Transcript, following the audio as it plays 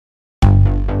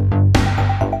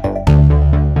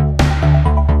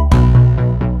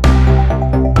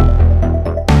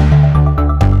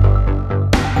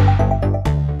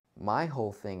my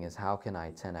whole thing is, how can I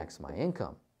 10x my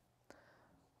income?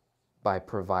 By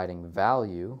providing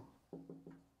value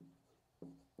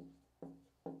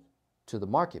to the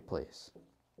marketplace.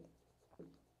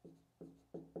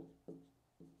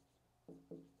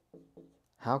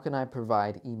 How can I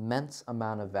provide immense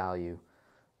amount of value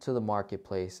to the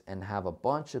marketplace and have a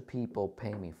bunch of people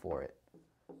pay me for it,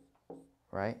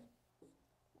 right?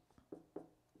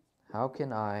 How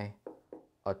can I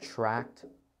attract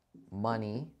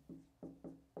money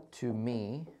to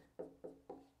me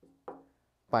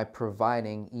by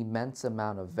providing immense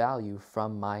amount of value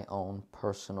from my own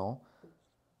personal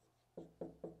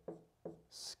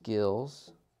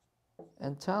skills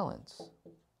and talents,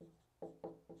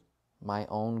 my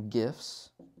own gifts,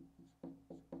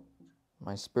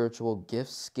 my spiritual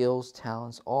gifts, skills,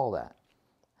 talents, all that.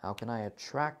 How can I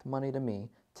attract money to me,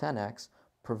 10x,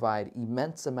 provide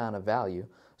immense amount of value?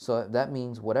 So that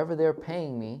means whatever they're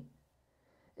paying me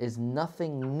is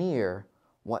nothing near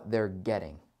what they're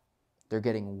getting. They're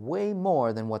getting way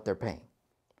more than what they're paying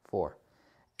for.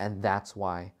 And that's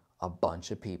why a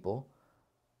bunch of people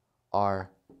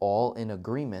are all in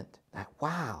agreement that,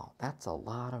 wow, that's a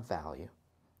lot of value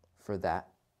for that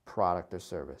product or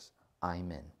service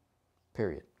I'm in,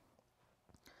 period.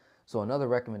 So another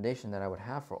recommendation that I would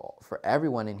have for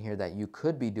everyone in here that you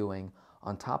could be doing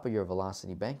on top of your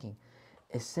velocity banking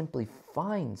is simply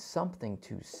find something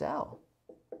to sell.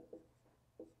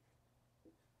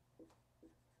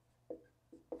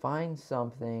 Find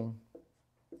something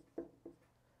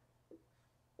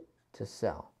to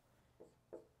sell.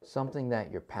 Something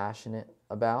that you're passionate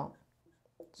about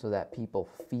so that people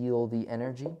feel the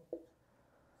energy.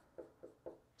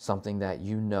 Something that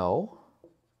you know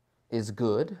is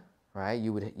good, right?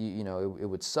 You know, it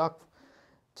would suck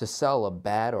to sell a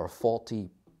bad or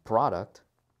faulty product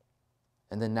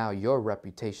and then now your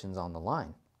reputation's on the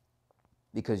line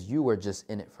because you were just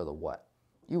in it for the what?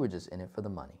 You were just in it for the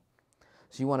money.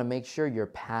 So you want to make sure you're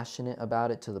passionate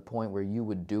about it to the point where you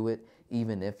would do it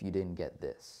even if you didn't get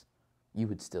this. You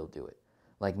would still do it.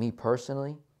 Like me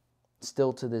personally,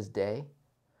 still to this day,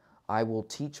 I will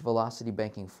teach velocity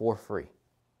banking for free.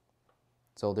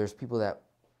 So there's people that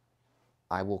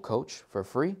I will coach for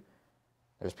free.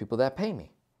 There's people that pay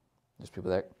me. There's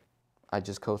people that I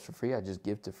just coach for free. I just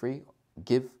give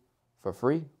for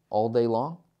free all day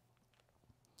long.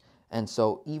 And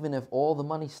so even if all the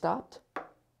money stopped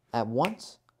at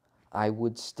once, I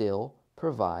would still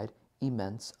provide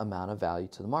immense amount of value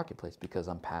to the marketplace because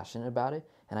I'm passionate about it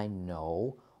and I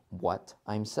know what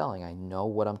I'm selling. I know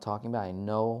what I'm talking about. I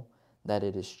know that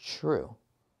it is true,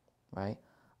 right?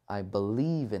 I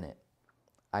believe in it.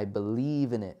 I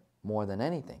believe in it more than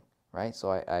anything, right? So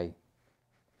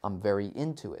I'm very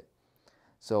into it.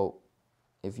 So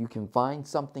if you can find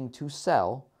something to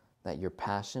sell that you're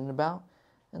passionate about,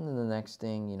 and then the next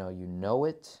thing, you know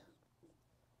it,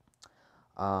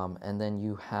 and then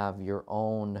you have your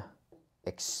own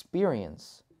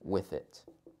experience with it.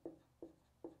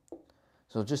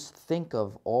 So just think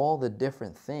of all the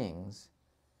different things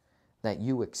that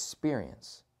you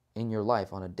experience in your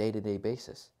life on a day-to-day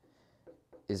basis.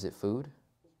 Is it food?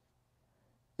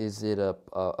 Is it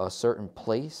a certain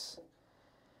place?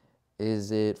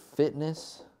 Is it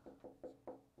fitness?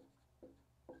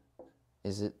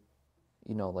 Is it,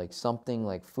 like something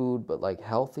like food, but like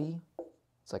healthy?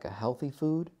 It's like a healthy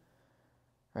food,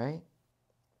 right?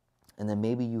 And then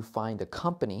maybe you find a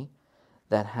company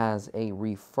that has a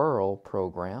referral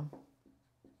program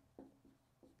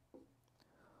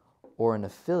or an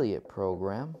affiliate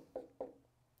program.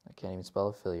 I can't even spell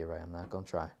affiliate right. I'm not going to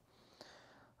try.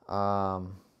 How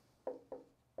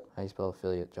do you spell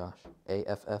affiliate, Josh?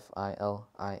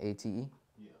 A-F-F-I-L-I-A-T-E?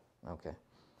 Yeah. Okay,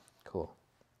 cool.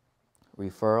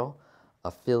 Referral,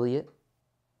 affiliate,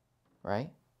 right?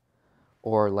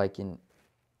 Or like an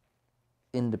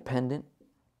independent,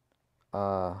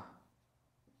 like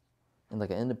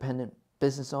an independent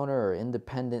business owner or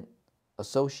independent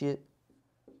associate.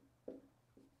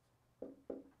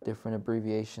 Different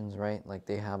abbreviations, right? Like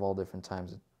they have all different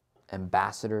types of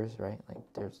ambassadors, right? Like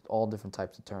there's all different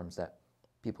types of terms that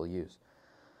people use.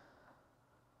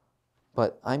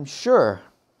 But I'm sure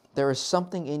there is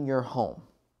something in your home,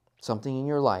 something in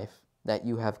your life that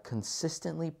you have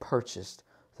consistently purchased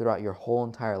throughout your whole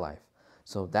entire life.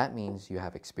 So that means you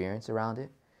have experience around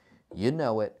it, you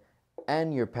know it,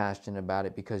 and you're passionate about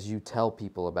it because you tell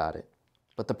people about it.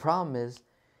 But the problem is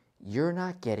you're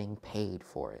not getting paid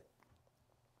for it,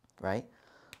 right?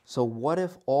 So what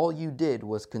if all you did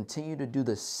was continue to do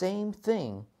the same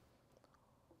thing,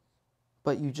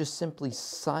 but you just simply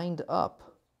signed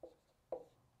up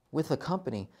with a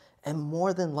company and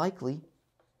more than likely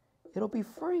it'll be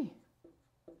free.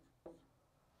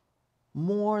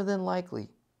 more than likely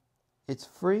it's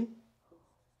free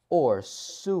or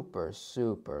super,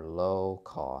 super low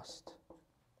cost,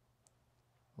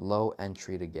 low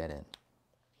entry to get in,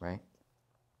 right?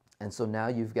 And so now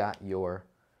you've got your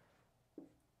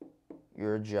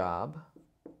job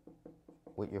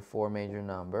with your 4 major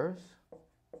numbers.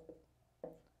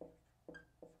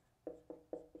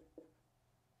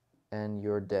 And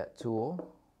your debt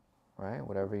tool, right?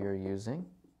 Whatever you're using.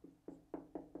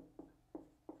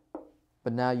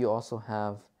 But now you also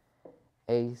have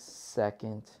a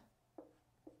second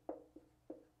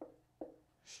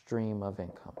stream of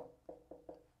income.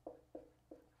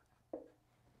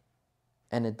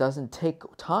 And it doesn't take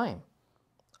time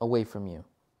away from you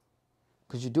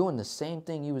because you're doing the same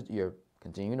thing. You're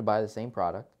continuing to buy the same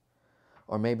product,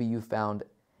 or maybe you found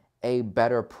a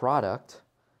better product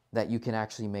that you can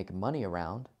actually make money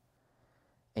around,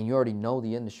 and you already know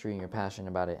the industry and you're passionate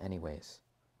about it anyways.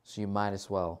 So you might as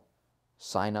well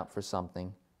sign up for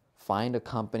something, find a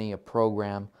company, a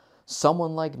program,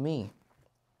 someone like me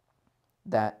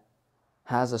that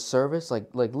has a service,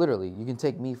 like literally, you can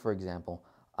take me for example.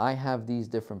 I have these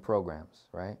different programs,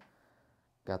 right?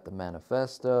 Got the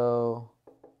manifesto,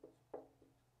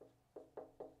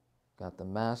 got the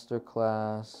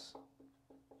masterclass,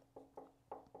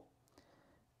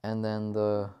 and then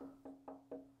the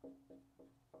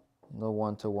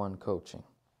one-to-one coaching.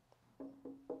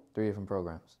 3 different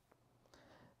programs.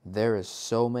 There is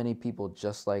so many people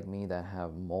just like me that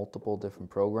have multiple different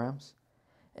programs,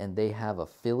 and they have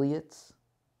affiliates,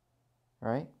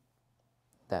 right,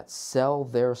 that sell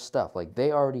their stuff. Like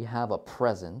they already have a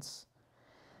presence.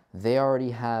 They already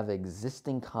have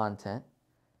existing content,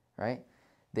 right?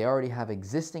 They already have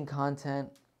existing content.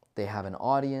 They have an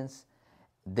audience.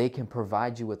 They can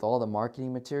provide you with all the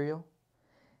marketing material,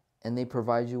 and they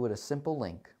provide you with a simple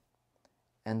link.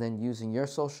 And then using your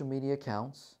social media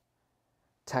accounts,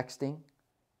 texting,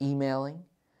 emailing,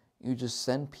 you just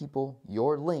send people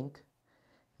your link.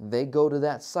 They go to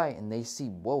that site and they see,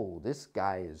 whoa, this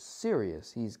guy is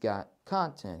serious. He's got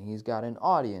content. He's got an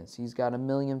audience. He's got 1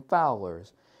 million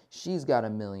followers. She's got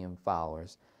 1 million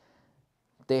followers.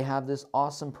 They have this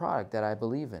awesome product that I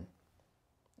believe in.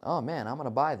 Oh man, I'm going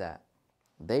to buy that.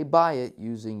 They buy it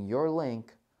using your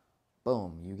link.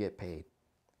 Boom, you get paid.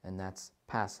 And that's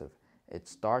passive. It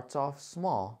starts off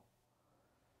small.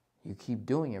 You keep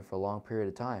doing it for a long period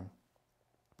of time.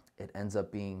 It ends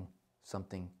up being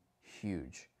something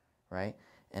huge, right?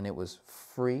 And it was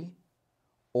free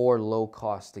or low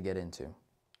cost to get into,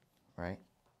 right?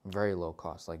 Very low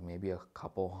cost, like maybe a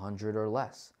couple hundred or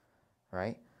less,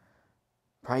 right?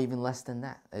 Probably even less than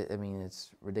that. I mean, it's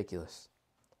ridiculous.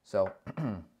 So,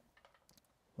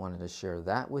 wanted to share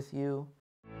that with you.